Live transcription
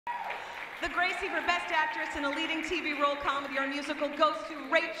The Gracie for Best Actress in a Leading TV Role Comedy or Musical goes to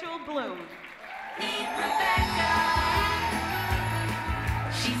Rachel Bloom. Meet Rebecca.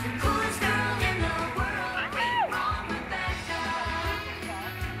 She's the coolest girl in the world. Wait, wrong Rebecca.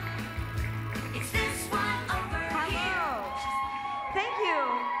 It's this one over here. Thank you.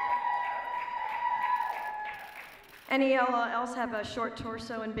 Any else have a short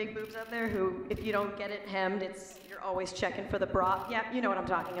torso and big boobs out there who, if you don't get it hemmed, you're always checking for the bra? Yeah, you know what I'm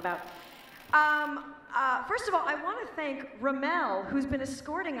talking about. First of all, I want to thank Ramel, who's been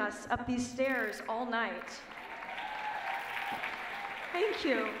escorting us up these stairs all night. Thank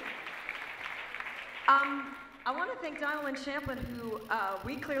you. I want to thank Donald Champlin, who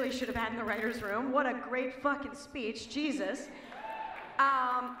we clearly should have had in the writer's room. What a great fucking speech, Jesus.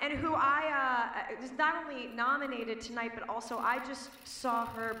 And who I was not only nominated tonight, but also I just saw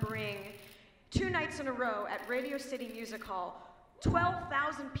her bring 2 nights in a row at Radio City Music Hall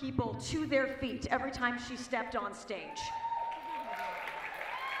 12,000 people to their feet every time she stepped on stage.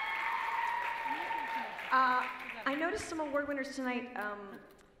 I noticed some award winners tonight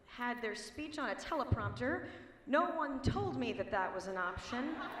had their speech on a teleprompter. No one told me that that was an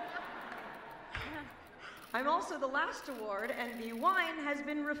option. I'm also the last award, and the wine has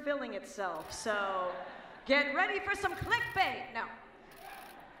been refilling itself, so get ready for some clickbait. No.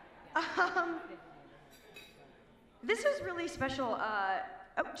 This is really special.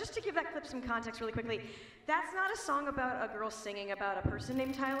 Just to give that clip some context really quickly, that's not a song about a girl singing about a person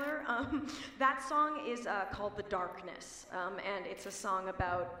named Tyler. That song is called The Darkness, and it's a song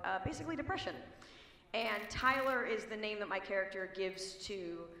about basically depression. And Tyler is the name that my character gives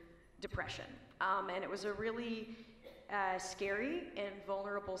to depression. And it was a really scary and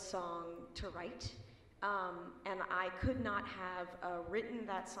vulnerable song to write. And I could not have written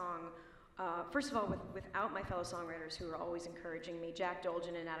that song first of all, without my fellow songwriters who are always encouraging me, Jack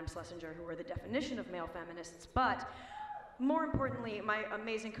Dolgen and Adam Schlesinger, who are the definition of male feminists, but more importantly, my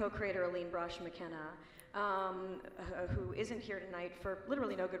amazing co-creator, Aline Brosh McKenna, who isn't here tonight for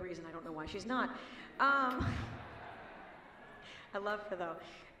literally no good reason. I don't know why she's not. I love her, though.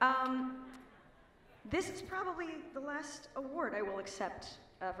 This is probably the last award I will accept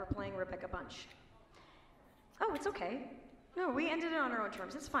for playing Rebecca Bunch. Oh, it's okay. No, we ended it on our own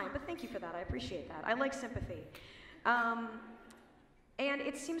terms. It's fine, but thank you for that. I appreciate that. I like sympathy. And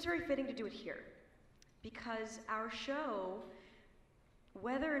it seems very fitting to do it here because our show,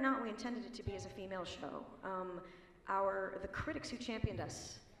 whether or not we intended it to be as a female show, the critics who championed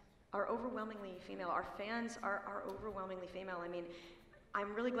us are overwhelmingly female. Our fans are overwhelmingly female. I mean,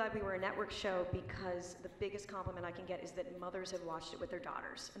 I'm really glad we were a network show because the biggest compliment I can get is that mothers have watched it with their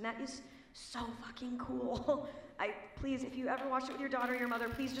daughters. And that is so fucking cool. Please, if you ever watched it with your daughter or your mother,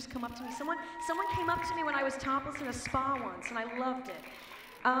 please just come up to me. Someone came up to me when I was topless in a spa once, and I loved it.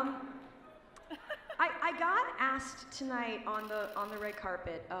 I got asked tonight on the red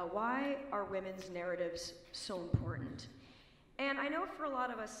carpet, why are women's narratives so important? And I know for a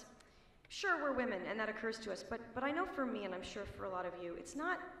lot of us, sure, we're women, and that occurs to us, but I know for me, and I'm sure for a lot of you, it's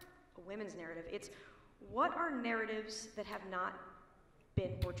not a women's narrative. It's what are narratives that have not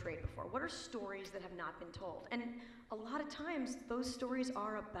been portrayed before? What are stories that have not been told? And a lot of times, those stories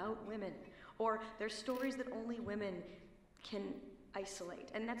are about women, or they're stories that only women can isolate.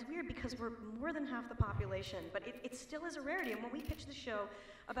 And that's weird because we're more than half the population, but it still is a rarity. And when we pitched the show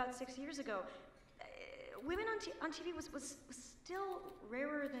about 6 years ago, women on TV was still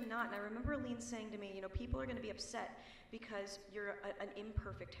rarer than not. And I remember Aline saying to me, you know, people are going to be upset because you're an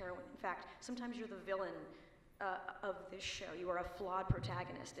imperfect heroine. In fact, sometimes you're the villain of this show. You are a flawed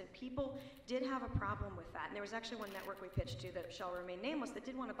protagonist. And people did have a problem with that. And there was actually one network we pitched to that shall remain nameless that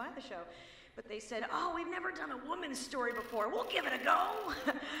did want to buy the show. But they said, oh, we've never done a woman's story before. We'll give it a go.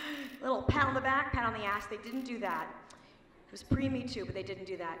 Little pat on the back, pat on the ass. They didn't do that. It was pre-Me Too, but they didn't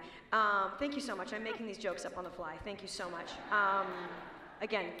do that. Thank you so much. I'm making these jokes up on the fly. Thank you so much.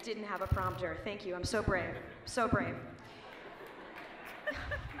 Again, didn't have a prompter. Thank you. I'm so brave. So brave.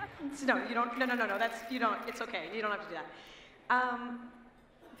 No, you don't. No. That's you don't. It's okay. You don't have to do that.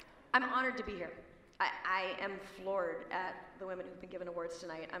 I'm honored to be here. I am floored at the women who've been given awards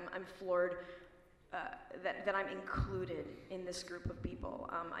tonight. I'm floored that I'm included in this group of people.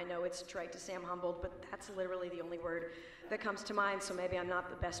 I know it's trite to say I'm humbled, but that's literally the only word that comes to mind, so maybe I'm not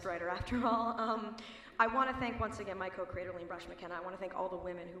the best writer after all. I want to thank once again my co-creator, Aline Brosh McKenna. I want to thank all the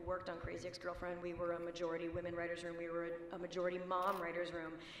women who worked on Crazy Ex-Girlfriend. We were a majority women writers room. We were a majority mom writers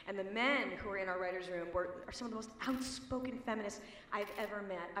room. And the men who were in our writers room are some of the most outspoken feminists I've ever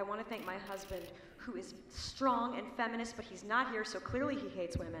met. I want to thank my husband, who is strong and feminist, but he's not here, so clearly he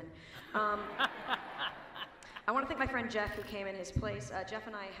hates women. I want to thank my friend Jeff who came in his place. Jeff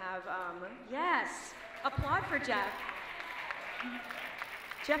and I have, yes, applaud for Jeff.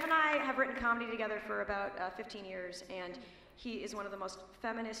 Jeff and I have written comedy together for about 15 years, and he is one of the most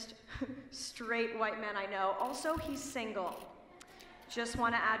feminist, straight white men I know. Also, he's single. Just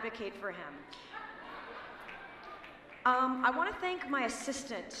want to advocate for him. I want to thank my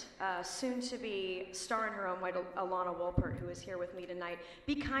assistant, soon-to-be star in her own right, Alana Wolpert, who is here with me tonight.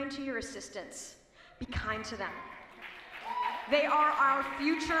 Be kind to your assistants. Be kind to them. They are our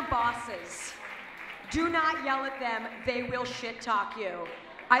future bosses. Do not yell at them. They will shit-talk you.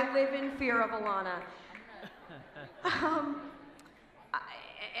 I live in fear of Alana.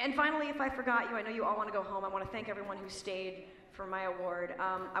 And finally, if I forgot you, I know you all want to go home. I want to thank everyone who stayed for my award.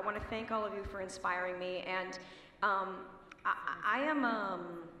 I want to thank all of you for inspiring me. And I'm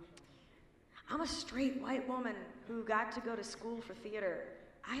a straight white woman who got to go to school for theater.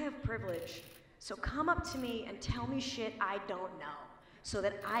 I have privilege. So come up to me and tell me shit I don't know so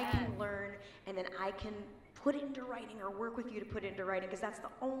that I can learn and then I can put it into writing or work with you to put it into writing, because that's the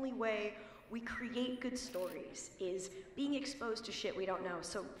only way we create good stories, is being exposed to shit we don't know.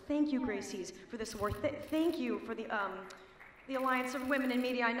 So thank you, Gracies, for this award. Thank you for the Alliance of Women in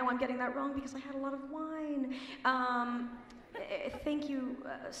Media. I know I'm getting that wrong because I had a lot of wine. Thank you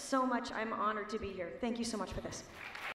so much. I'm honored to be here. Thank you so much for this.